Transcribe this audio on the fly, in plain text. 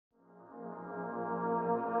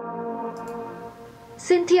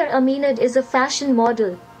Cynthia Amenard is a fashion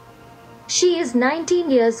model. She is 19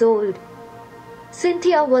 years old.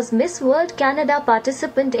 Cynthia was Miss World Canada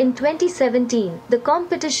participant in 2017. The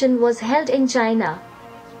competition was held in China.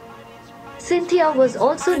 Cynthia was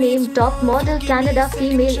also named Top Model Canada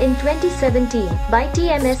Female in 2017 by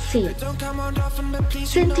TMSC.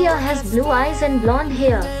 Cynthia has blue eyes and blonde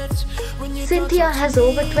hair. Cynthia has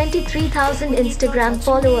over 23,000 Instagram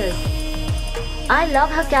followers. I love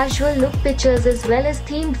her casual look pictures as well as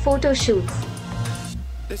themed photo shoots.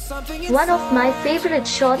 One of my favorite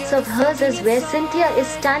shots of hers is where Cynthia is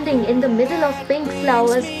standing in the middle of pink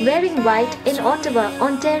flowers, wearing white, in Ottawa,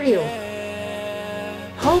 Ontario.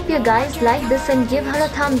 Hope you guys like this and give her a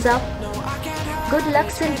thumbs up. Good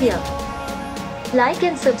luck, Cynthia. Like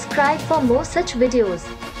and subscribe for more such videos.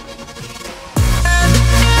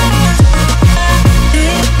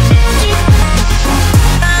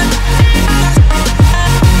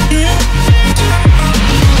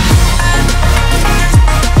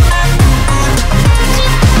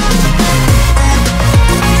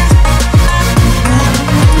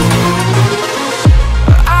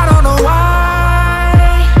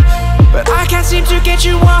 Seem to get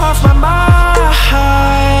you off my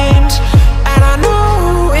mind, and I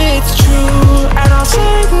know it's true, and I'll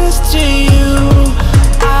say this to you: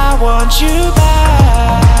 I want you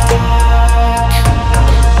back.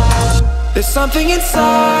 There's something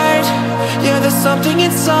inside, yeah, there's something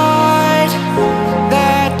inside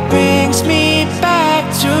that brings me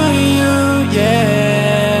back to you,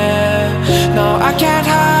 yeah. No, I can't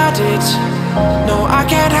hide it, no, I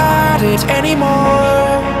can't hide it anymore.